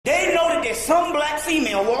some black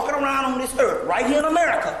female walking around on this earth, right here in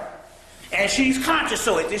America, and she's conscious,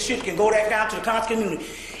 so if this shit can go that down to the conscious community.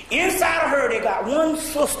 Inside of her, they got one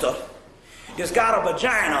sister that's got a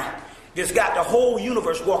vagina that's got the whole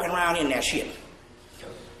universe walking around in that shit.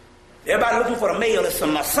 Everybody looking for the male, it's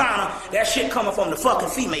some masana, that shit coming from the fucking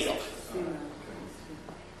female.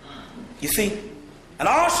 You see? And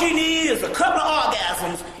all she needs is a couple of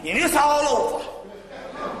orgasms, and it's all over.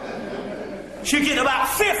 She get about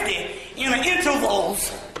 50 in the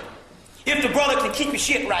intervals if the brother can keep his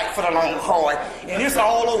shit right for the long haul, and it's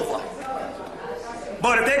all over.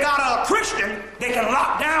 But if they got a Christian, they can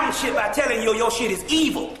lock down shit by telling you your shit is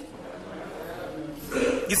evil.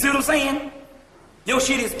 You see what I'm saying? Your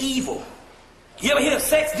shit is evil. You ever hear of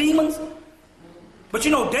sex demons? But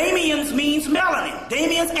you know, Damians means melanin.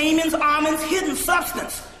 Damians, amens, almonds, hidden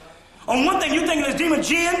substance. On one thing, you think this demon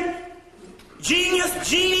jinn, genius,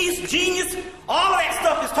 genies, genius, all of that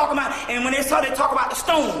stuff is talking about, and when they talk about the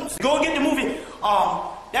stones. Go and get the movie,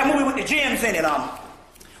 that movie with the gems in it,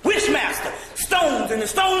 Wishmaster, stones, and the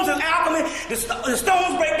stones is alchemy, the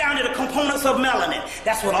stones break down to the components of melanin.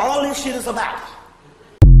 That's what all this shit is about.